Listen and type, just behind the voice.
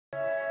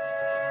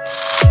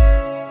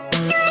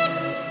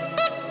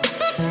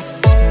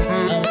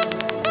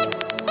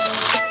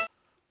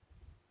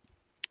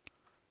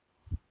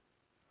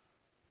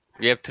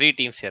We have 3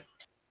 teams here.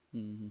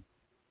 Mm-hmm.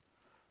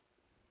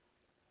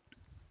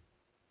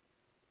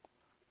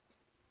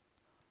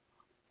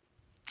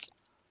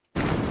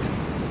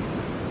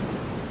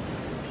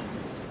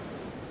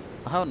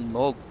 I have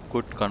no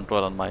good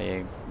control on my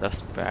aim.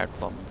 That's bad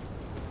for me.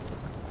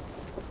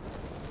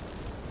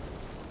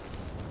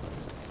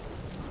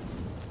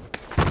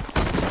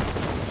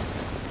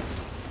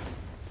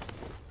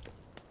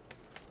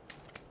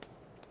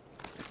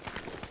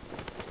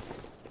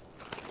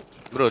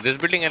 Bro, this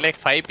building had like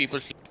 5 people.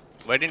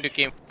 Why didn't you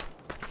came?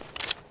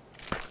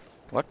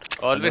 What?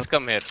 Always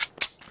come here.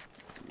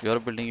 Your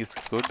building is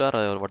good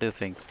or what are you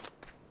saying?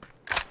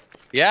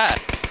 Yeah.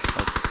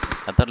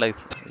 I thought like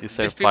you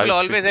said These people 5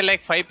 always had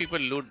like 5 people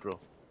loot, bro.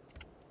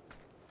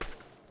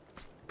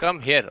 Come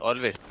here,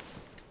 always.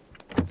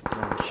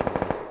 Oh, shit.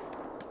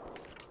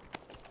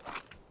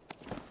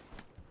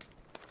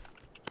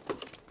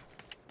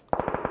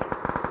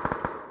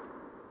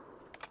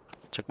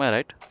 Check my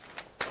right.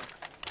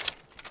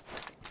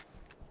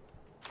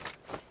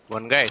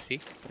 One guy, see?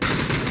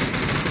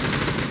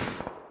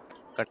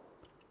 Cut.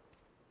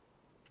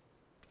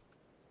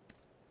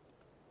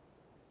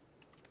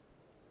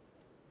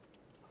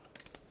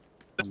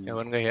 Yeah,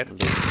 one guy here.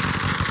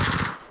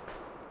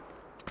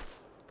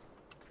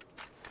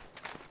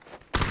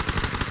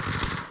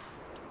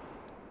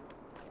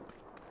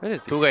 Where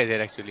is he? 2 guys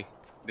here actually.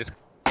 This.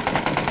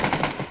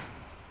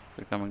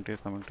 They're coming to you,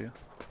 coming to you.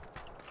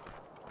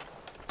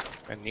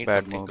 I need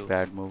Bad something move, to.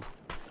 bad move.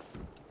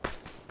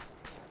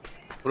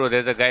 Bro,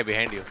 there's a guy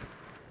behind you.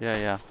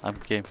 Yeah, I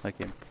came.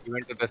 He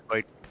went to the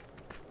spot.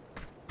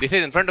 This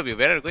is in front of you.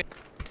 Where are you going?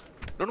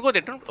 Don't go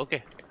there. Don't.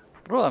 Okay.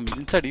 Bro, I'm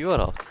inside you or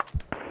off?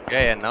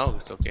 Yeah, now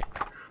it's okay.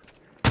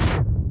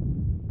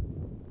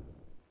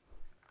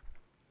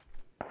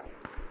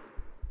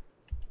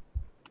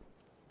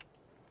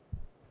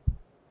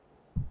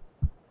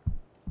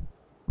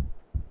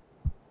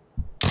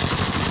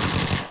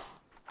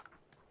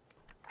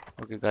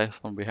 Okay, guys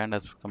from behind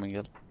us coming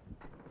here.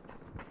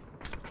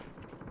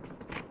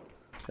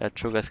 That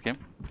 2 guys came.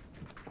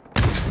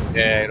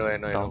 Yeah, I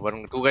know.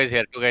 Down. 2 guys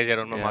here. 2 guys here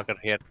on my Yeah. marker.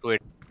 Here. 2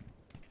 8.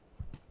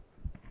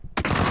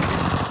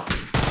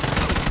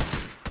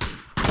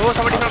 Oh,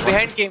 somebody from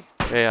behind came.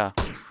 Yeah,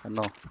 I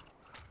know.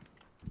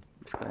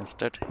 This guy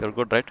instead. You're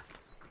good, right?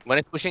 One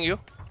is pushing you.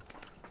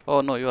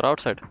 Oh no, you're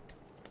outside.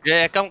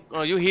 Yeah, come.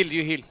 You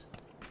heal.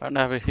 I don't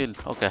have a heal.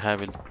 Okay, I have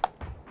heal.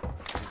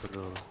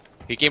 Bro.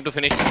 He came to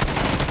finish me.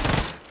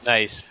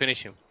 Nice,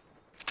 finish him.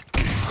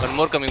 One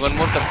more coming.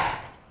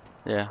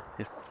 Yeah,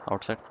 he's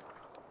outside.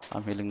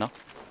 I'm healing now.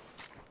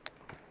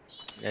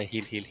 Yeah,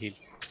 heal.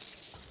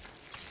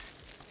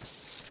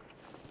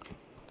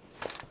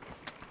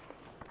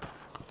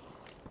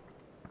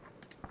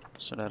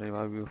 Should I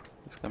revive you?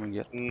 He's coming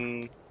here.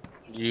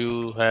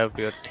 You have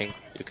your thing.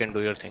 You can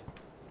do your thing.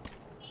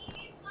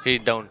 He's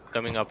down,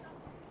 coming up.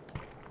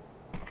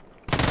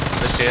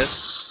 The stairs.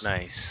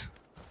 Nice.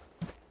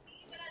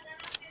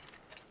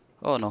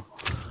 Oh no.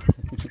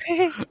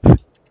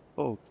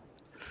 Oh.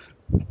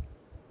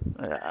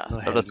 Yeah, No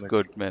that was helmet.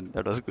 good, man.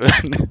 That was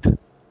good.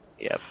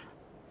 Yep.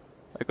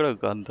 I could have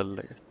gone the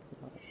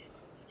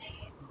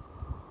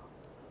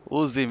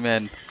Uzi,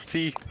 man.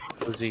 See,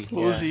 Uzi.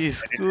 Uzi Yeah.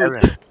 is I didn't have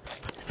good.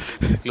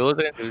 that.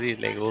 Closer and Uzi is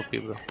like OP,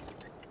 bro.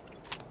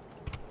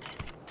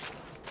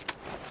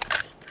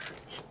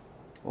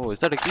 Oh, is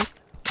that a key?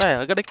 Hey,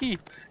 I got a key.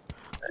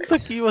 The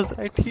key was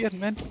right here,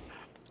 man.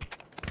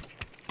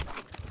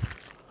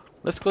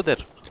 Let's go there.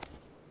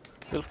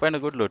 We'll find a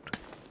good loot.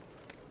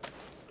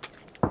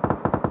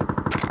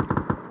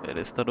 Where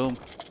is the room?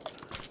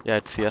 Yeah,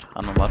 it's here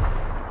on the mark.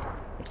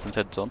 It's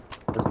inside zone.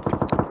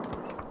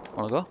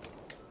 Wanna go?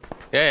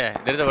 Yeah.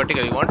 There is a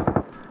vertical. You want?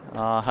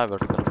 Have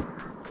vertical.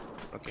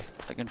 Okay.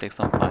 I can take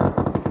some fire.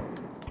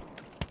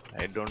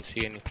 I don't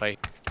see any fight.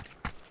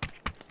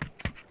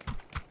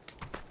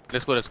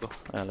 Let's go.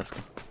 Yeah, let's go.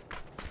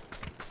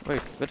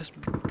 Wait, where is?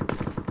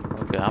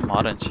 Okay, I'm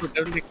orange.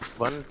 There's like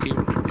one team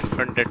in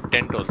front at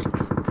tent also.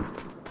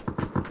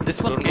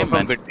 This one Don't came, go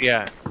from man.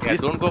 Yeah.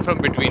 This- Don't go from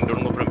between.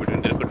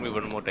 There could be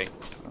one more time.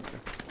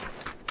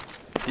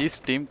 This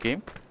team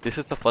came. This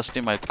is the first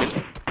team I killed.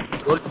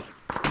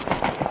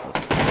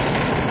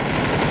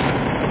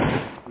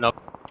 No.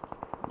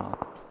 No.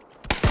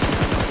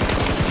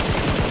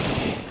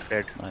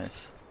 Dead.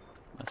 Nice.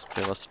 This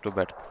play was too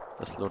bad.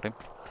 Let's loot him.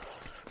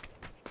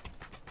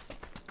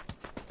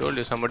 Told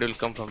you somebody will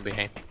come from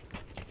behind.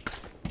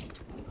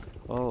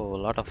 Oh, a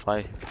lot of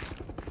fire.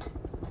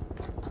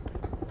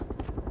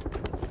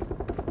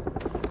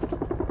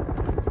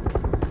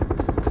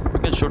 You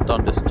can shoot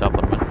down this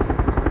chopper, man.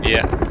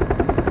 Yeah.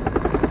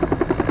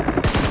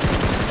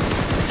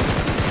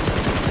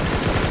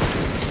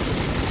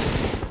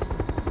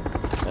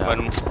 Yeah,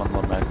 one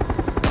more mag.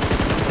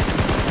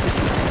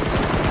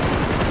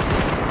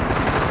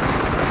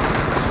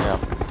 Yeah.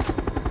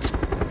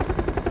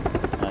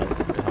 Nice.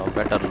 We have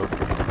better loot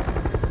this time.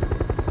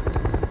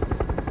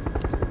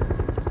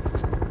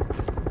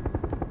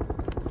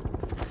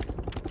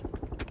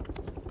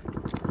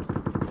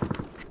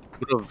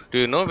 bro, do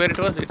you know where it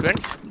was? It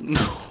went?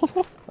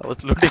 No, I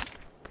was looting.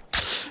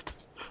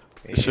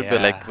 It should be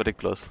like Yeah. very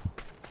close.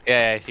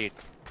 Yeah, I see it.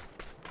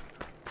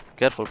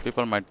 Careful,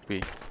 people might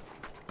be.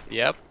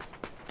 Yep.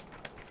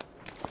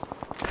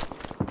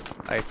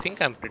 I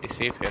think I'm pretty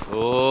safe here.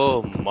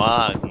 Oh,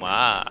 magma.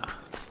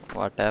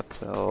 What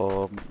happened?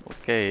 Oh,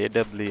 okay,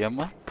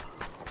 AWM.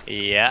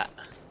 Yeah.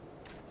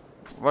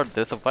 What?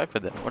 There's a pipe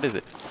there. What is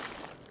it?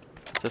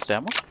 Just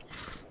ammo?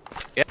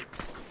 Yeah.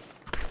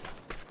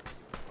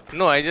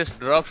 No, I just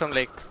dropped some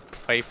like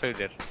 5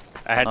 there.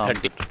 I had No,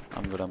 30.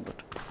 I'm good.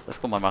 Let's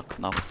go my mark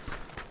now.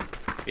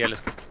 Yeah,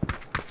 let's go.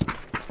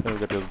 We'll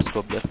get your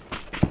scope there.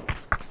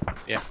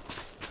 Yeah.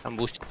 I'm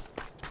boosting.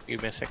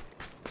 Give me a sec.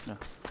 Yeah.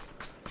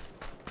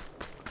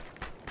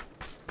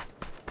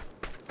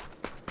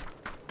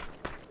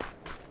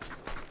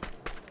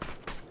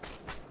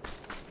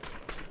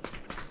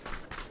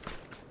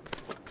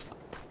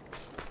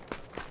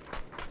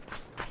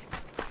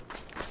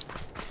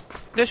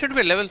 There should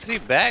be a level 3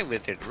 bag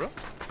with it, bro.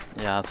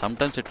 Yeah,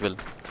 sometimes it will.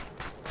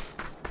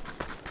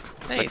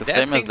 Hey, Like the that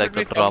same as thing like should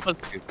the be drop.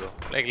 compulsory, bro.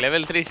 Like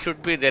level 3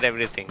 should be there,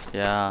 everything.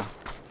 Yeah.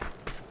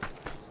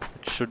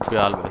 It should be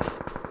always.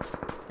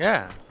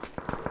 Yeah.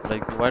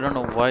 Like, I don't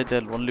know why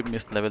they'll only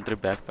miss level 3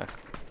 backpack.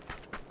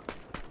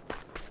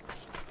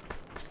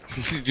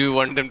 Do you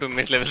want them to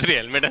miss level 3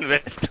 helmet and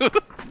vest too?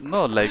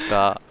 No, like,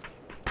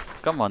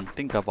 come on,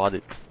 think about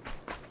it.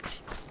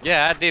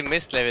 Yeah, they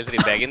miss level 3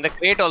 bag. In the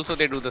crate also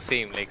they do the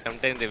same. Like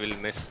sometimes they will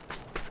miss.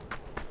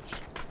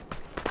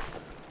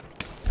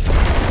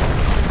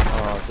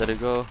 Oh, there you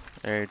go.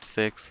 8,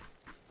 6.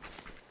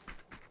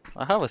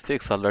 I have a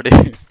 6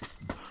 already.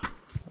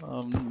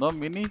 No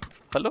mini.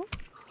 Hello?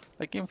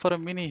 I came for a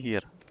mini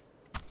here.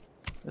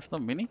 There's no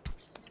mini?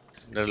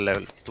 The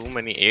level too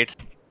many 8s.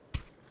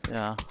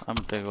 Yeah, I'm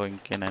going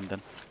K9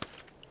 then.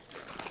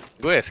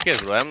 Go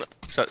SKS, bro.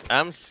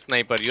 I'm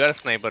sniper. You are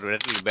sniper.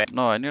 That will be bad.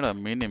 No, I need a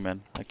mini,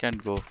 man. I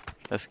can't go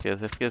SKS.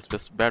 SKS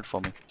is bad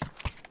for me.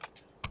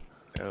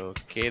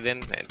 Okay,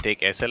 then take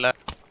SLR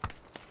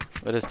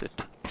Where is it?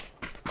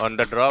 on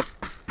the drop.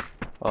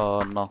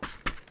 Oh, no.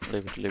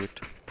 Leave it.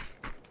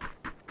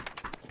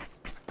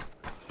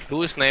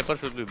 2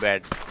 snipers will be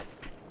bad.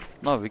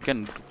 No, we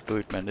can do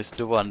it, man. It's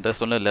 2-1.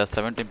 There's only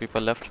 17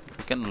 people left.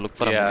 We can look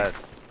for a Yeah. mini.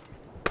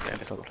 Yeah,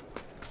 let's go.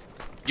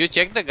 You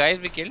check the guys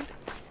we killed?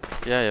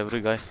 Yeah, every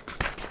guy.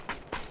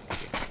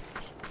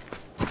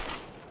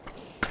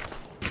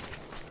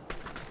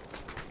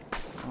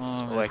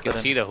 Oh, I can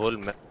see the whole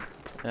map.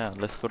 Yeah,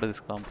 let's go to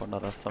this compound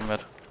or somewhere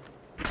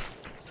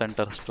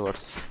center towards.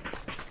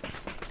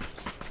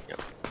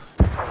 Yep.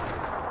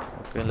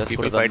 Okay, let's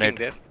People go to the fighting net.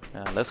 there.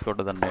 Yeah, let's go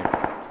to the net.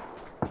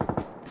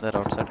 They're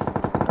outside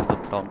and the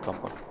town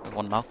compound.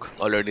 One knock.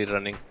 Already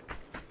running.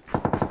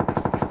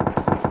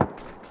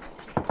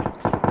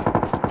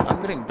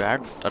 I'm getting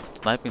bad at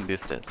sniping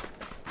these days.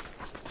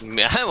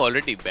 I'm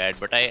already bad,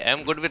 but I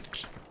am good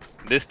with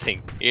this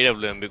thing,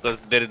 AWM, because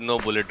there is no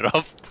bullet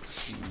drop.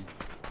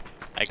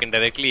 I can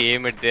directly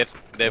aim at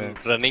them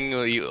running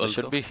They also.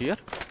 should be here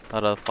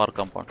or a far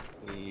compound.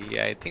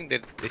 Yeah, I think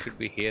that they should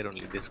be here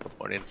only, this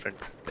compound in front,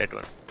 that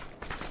one.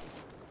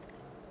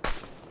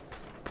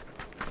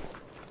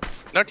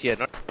 Not here,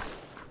 not.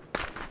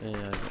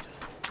 Yeah.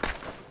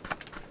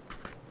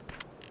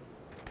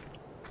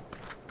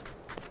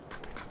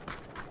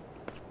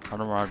 I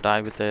don't want to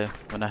die with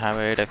when I have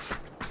a 8x.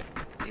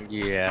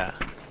 Yeah.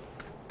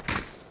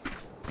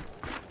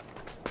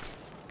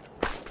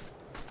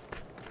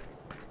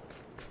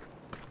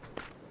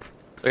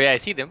 Oh yeah, I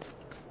see them.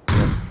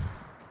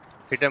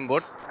 Hit them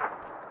both.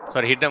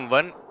 Sorry, hit them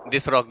one.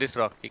 This rock.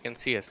 You can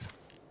see us.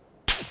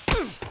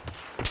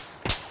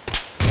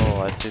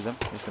 Oh, I see them.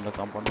 He's in the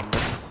compound.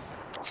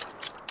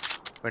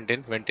 Went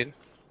in.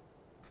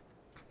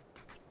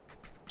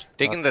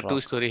 Taking the Rock.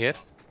 2-story here.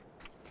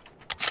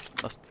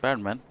 That's bad,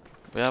 man.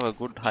 We have a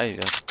good high here.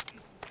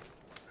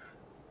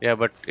 Yeah,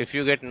 but if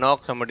you get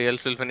knocked, somebody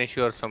else will finish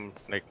you or some,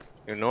 like,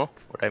 you know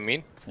what I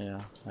mean?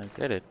 Yeah, I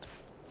get it.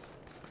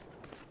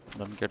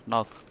 Don't get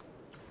knocked.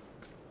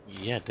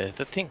 Yeah, that's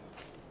the thing.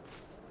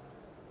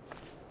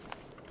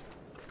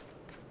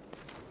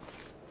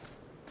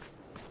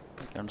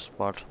 I can't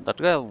spot. That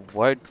guy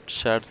white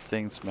shirt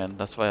things, man.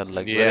 That's why I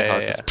like very Yeah,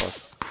 hard yeah, to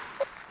spot.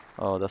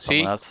 Oh, that's See?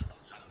 someone else.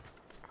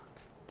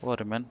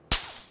 Worry, man.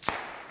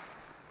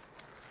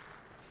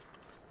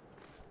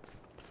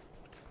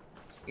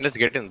 Let's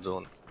get in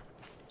zone.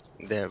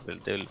 They'll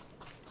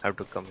have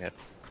to come here.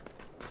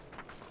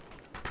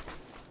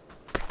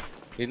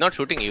 He's not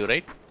shooting you,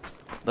 right?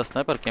 The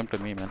sniper came to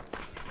me, man.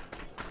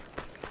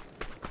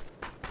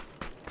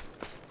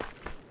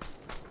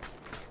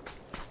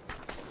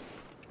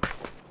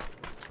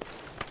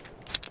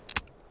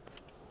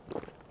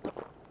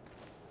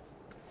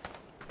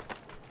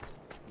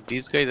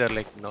 These guys are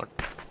like not.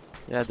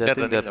 Yeah, They're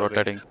think they're running away.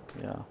 rotating.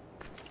 Yeah.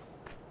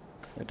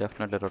 They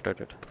definitely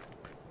rotated.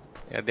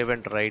 Yeah, they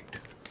went right.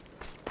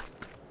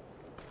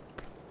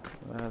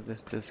 Where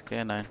is this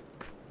K9?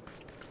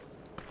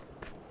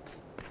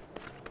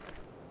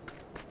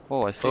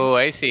 Oh, I see. Oh,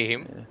 I see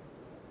him. Yeah.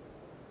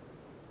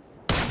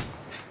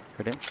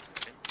 Hit him.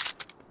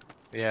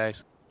 Yeah.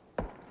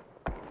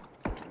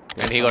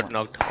 Yeah, And he got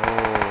knocked. Oh,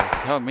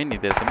 have a mini.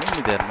 There's a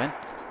mini there, man.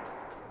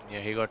 Yeah,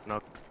 he got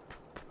knocked.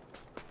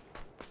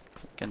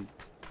 You can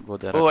go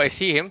there. Oh, I Actually.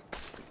 see him.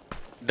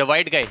 The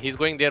white guy. He's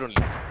going there only.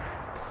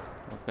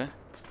 Okay.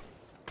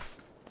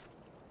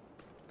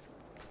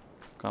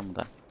 Come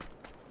then.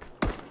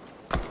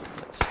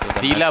 Let's do the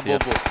Dila max here.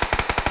 Bobo.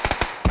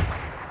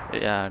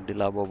 Yeah,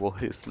 Dila Bobo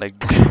is like.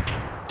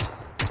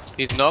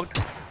 He's knocked.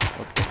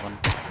 Okay, one.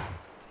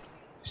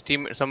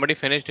 Somebody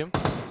finished him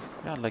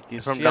Yeah, like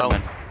he's from here, down.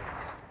 man.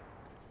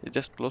 He's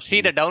just close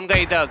See to the me. down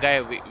guy, the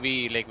guy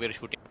we like were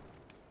shooting.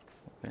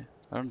 Okay.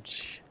 I don't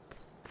see.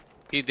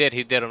 He's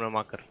there on a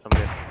marker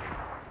somewhere.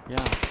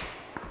 Yeah.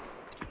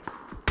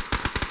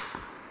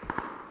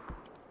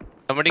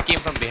 Somebody came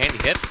from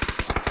behind here.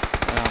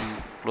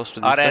 I'm close to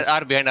these guys.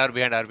 R behind.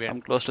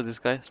 I'm close to these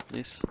guys,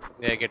 please.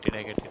 Yeah, I get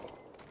it.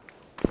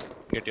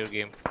 Get your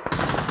game.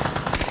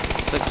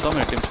 It's like so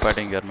many teams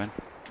fighting here, man.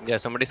 Yeah,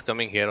 somebody's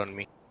coming here on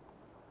me.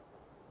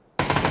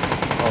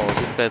 Oh,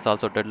 this guy is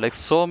also dead. Like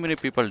so many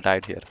people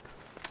died here.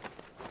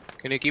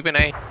 Can you keep an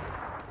eye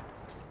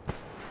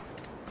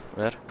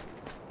Where?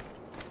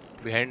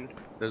 behind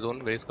the zone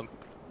where he's coming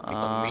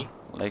on me?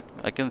 Like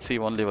I can see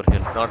only over here.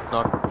 Not.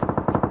 North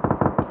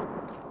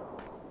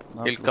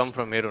He'll looks, come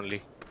from here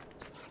only.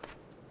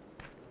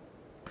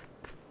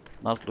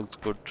 North looks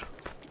good.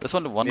 There's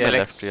only one Yeah, guy like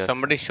left here.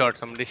 somebody shot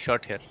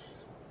here.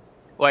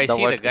 Oh, I The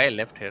see the white guy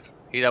left here.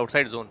 He's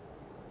outside zone.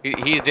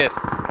 He's there.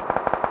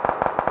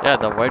 Yeah,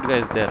 the white guy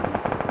is there.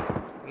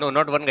 No,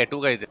 not one guy,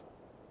 two guys there.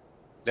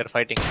 They're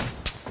fighting.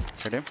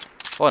 Hit him.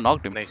 Oh, I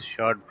knocked him. Nice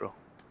shot, bro.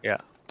 Yeah.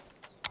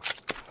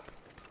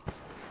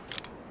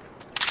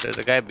 There's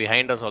a guy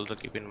behind us also,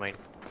 keep in mind.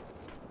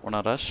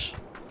 Wanna rush?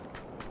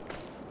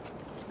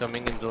 He's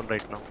coming in zone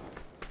right now.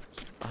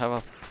 I have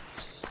a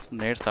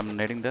nades. I'm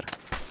nading there.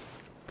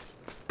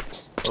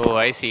 Oh,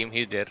 I see him.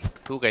 He's there.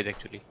 Two guys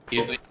actually.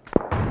 He's doing.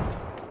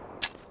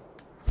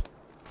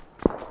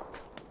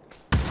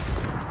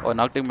 Oh, I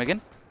knocked him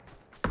again.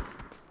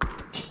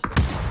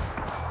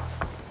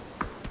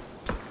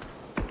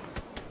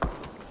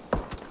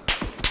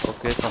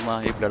 Okay,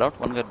 he bled out.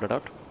 One guy bled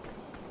out.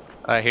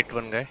 I hit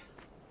one guy.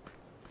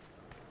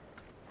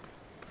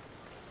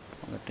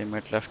 My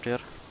teammate left here.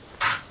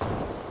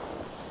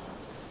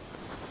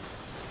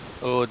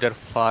 Oh, they're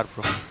far,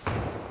 bro.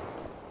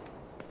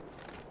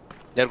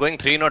 They're going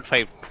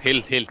 305.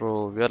 Hill.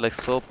 Bro, we are like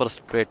super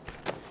split.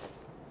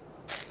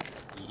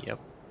 Yep.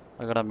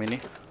 I got a mini.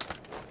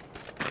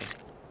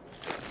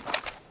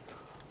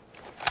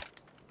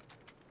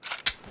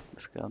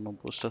 This guy no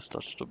boosters.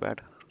 That's too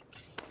bad.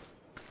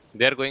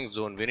 They're going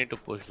zone. We need to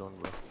push zone,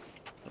 bro.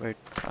 Wait,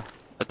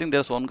 I think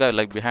there's one guy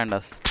like behind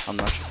us. I'm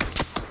not sure.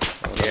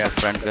 Oh, Yeah,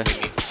 friend guy.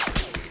 mini.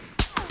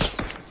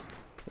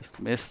 Just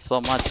missed so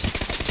much.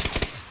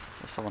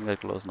 There's one guy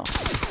close now.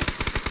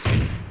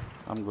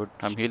 I'm good.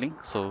 I'm healing,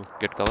 so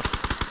get cover.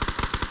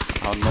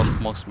 Oh, no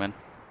smokes, man.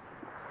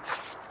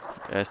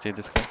 Yeah, I see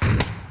this guy.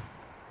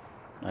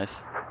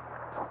 Nice.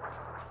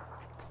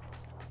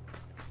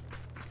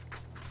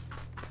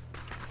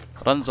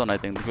 Run zone, I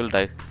think. He will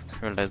die.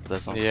 He will die with the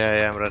zone.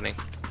 Yeah, I'm running.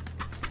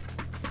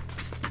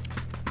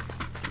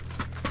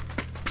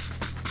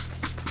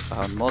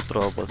 No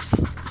throwers.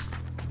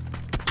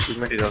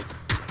 Teammate is out.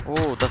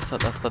 Oh, that's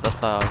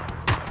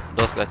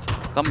those guys.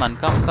 Come man,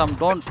 come,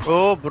 don't.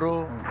 Oh, bro.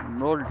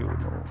 Rolled you.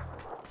 No.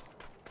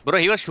 Bro,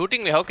 he was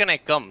shooting me. How can I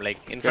come?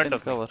 Like, in Get front in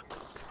of me. cover.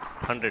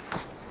 100.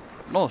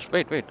 No,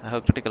 wait. I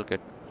have critical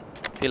kit.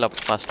 Heal up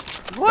fast.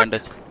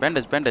 What?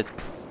 Bandage.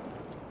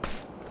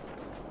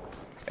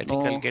 I think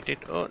No. I'll get it.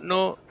 Oh,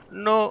 no.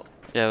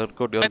 Yeah, you're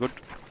good. You're good.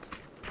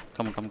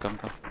 Come.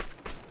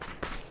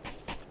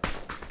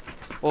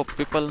 Oh,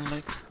 people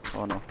like.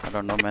 Oh no, I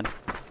don't know, man.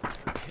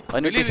 I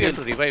need Really, to we have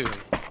heal. to revive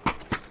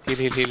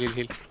him.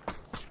 Heal.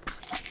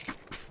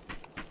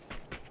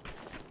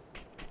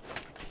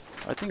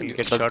 I think He'll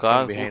get the shot guy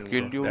from who behind,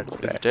 killed bro. you That's is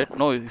bad. dead.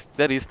 No, he's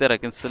there. I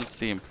can still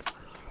see him.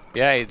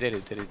 Yeah, he's there.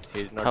 He's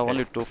I not have dead.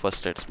 only 2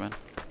 first aids, man.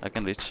 I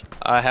can reach.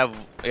 I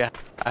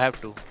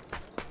have two.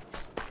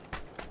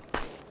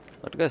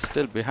 That guy's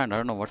still behind. I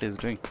don't know what he's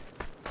doing.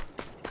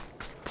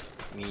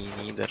 Me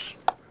neither.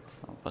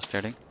 First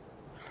aiding.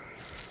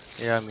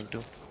 Yeah, me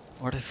too.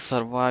 What is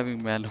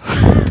surviving, man?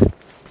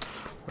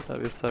 What are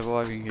we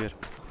surviving here?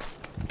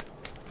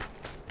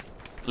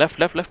 Left,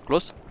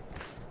 close.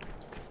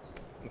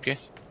 Okay.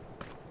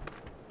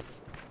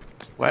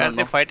 Why I are don't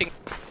they know. fighting?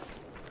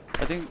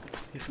 I think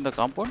he's in the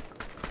compound.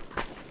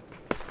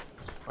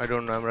 I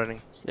don't know. I'm running.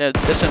 Yeah,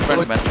 just in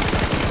front, man.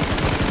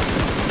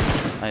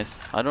 Nice.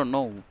 I don't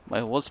know.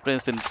 My whole spray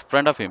is in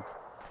front of him,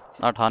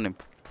 not on him.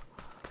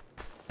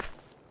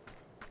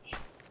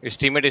 His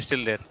teammate is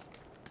still there.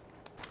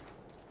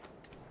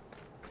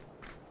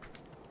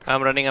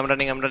 I'm running.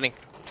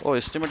 Oh,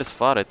 his teammate is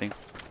far, I think.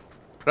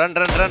 Run.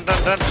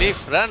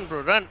 Leave. Run,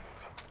 bro. Run.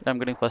 I'm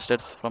getting first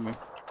aids from him.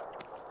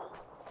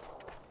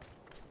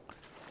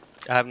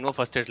 I have no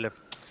first aid left.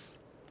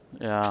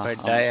 Yeah, If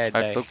I die, I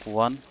die. took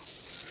one.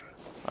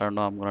 I don't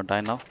know. I'm gonna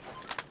die now.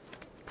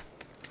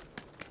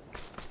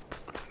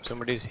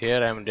 somebody's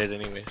here, I'm dead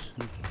anyways.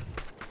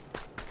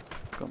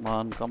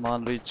 Come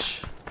on, reach.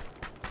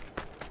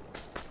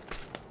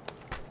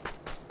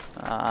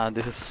 Ah,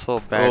 this is so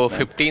bad, Oh, man.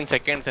 15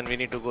 seconds and we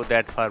need to go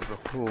that far, bro.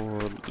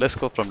 Oh, let's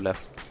go from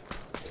left.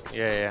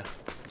 Yeah.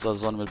 So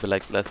zone will be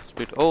like less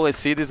speed. Oh, I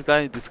see this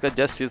guy. This guy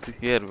just is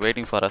here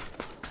waiting for us.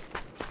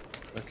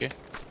 Okay.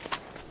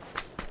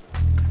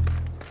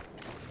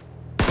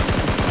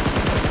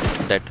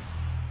 Dead.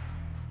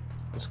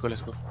 Let's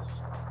go.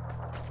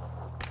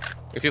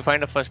 If you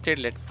find a first aid,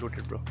 let's loot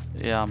it, bro.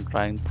 Yeah, I'm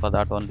trying for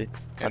that only.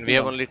 And we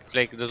have only,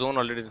 like, the zone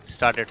already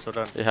started, so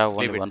run. We have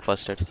only Leave it. one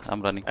first aids.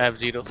 I'm running. I have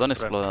 0. Zone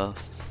is Run.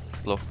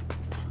 slow.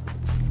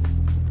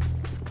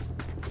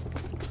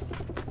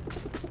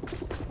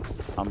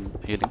 I'm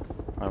healing.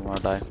 I'm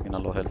gonna die in a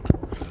low health.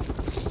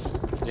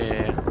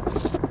 Yeah.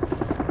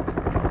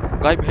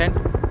 Guy behind.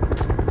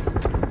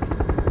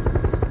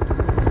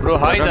 Bro,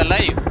 how is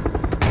alive?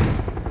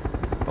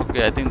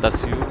 Okay, I think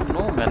that's you.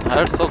 No, man. I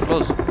heard so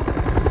close.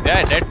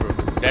 Yeah, dead, bro.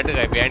 That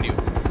guy behind you.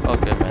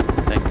 Okay, man.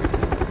 Thank you.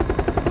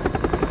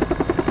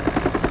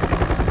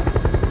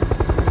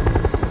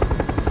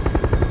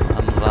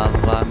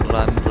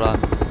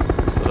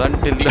 Run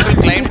till You the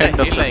will climb the end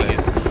of hill, the I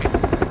map. guess.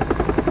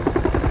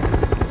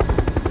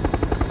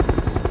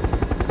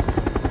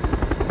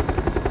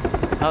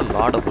 A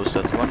lot of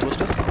boosters. One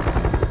booster?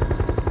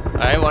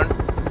 I want.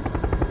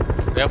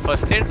 We have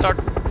first aid slot.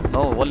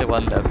 No, only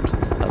one left.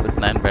 With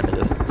 9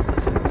 bandages.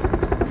 That's it.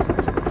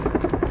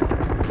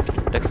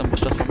 Take some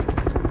boosters from me.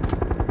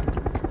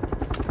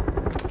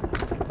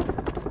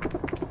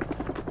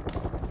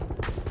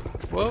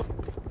 Whoa.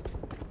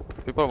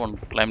 People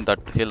won't climb that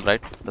hill,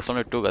 right? There's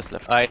only 2 guys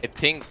left. I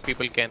think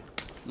people can.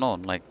 No,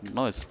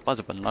 it's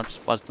possible. Not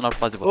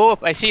possible. Oh,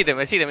 I see them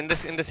in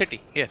the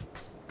city. Here.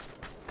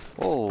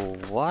 Oh,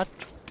 what?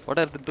 What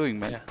are they doing,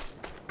 man? Yeah.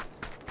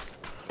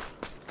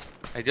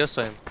 I just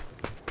saw him.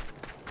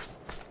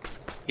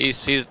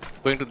 He's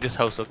going to this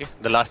house, okay?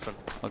 The last one.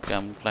 Okay,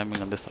 I'm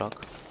climbing on this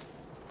rock.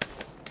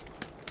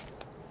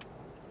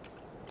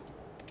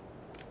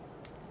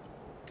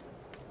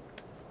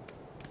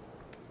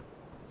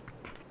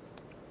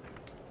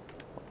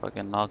 Hope I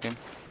can knock him.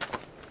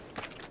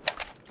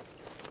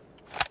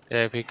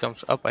 Yeah, if he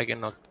comes up, I can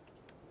knock.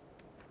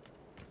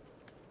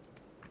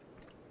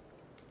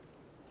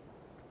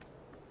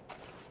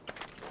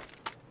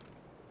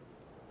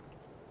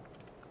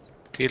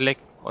 He's like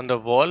on the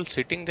wall,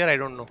 sitting there. I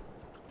don't know.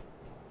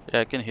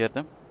 Yeah, I can hear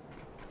them.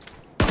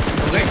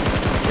 Okay.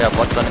 Yeah,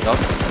 both running out.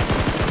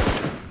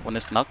 One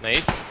is knocked.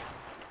 Nice.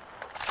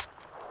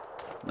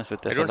 Nice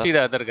with I don't see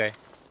the other guy.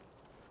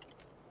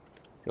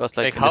 He was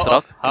like, Like in how this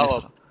rock. up? How in this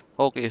up? rock.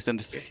 Okay, he's in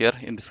this here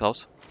in this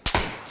house.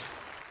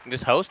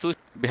 This house too.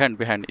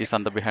 Behind. He's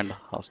on the behind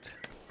house.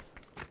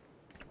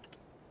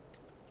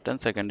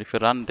 10 seconds. If you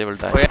run, they will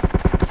die. Oh yeah.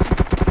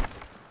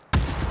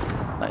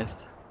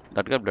 Nice.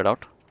 That guy bled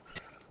out.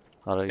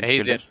 Alright, Yeah,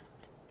 he's there.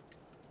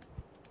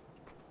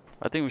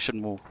 I think we should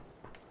move.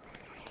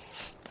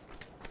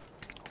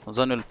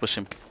 Zone will push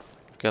him.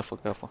 Careful.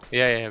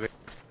 Yeah. Wait.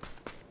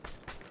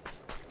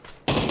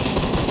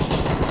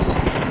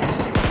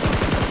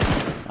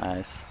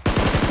 Nice.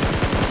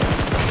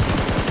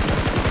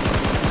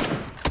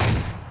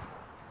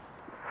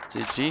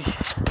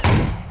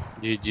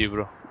 GG,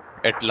 bro.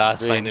 At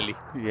last, Win. finally.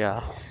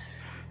 Yeah.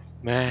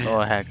 Man.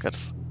 No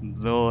hackers.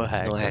 No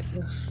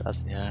hackers.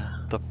 That's Yeah.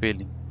 the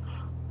feeling.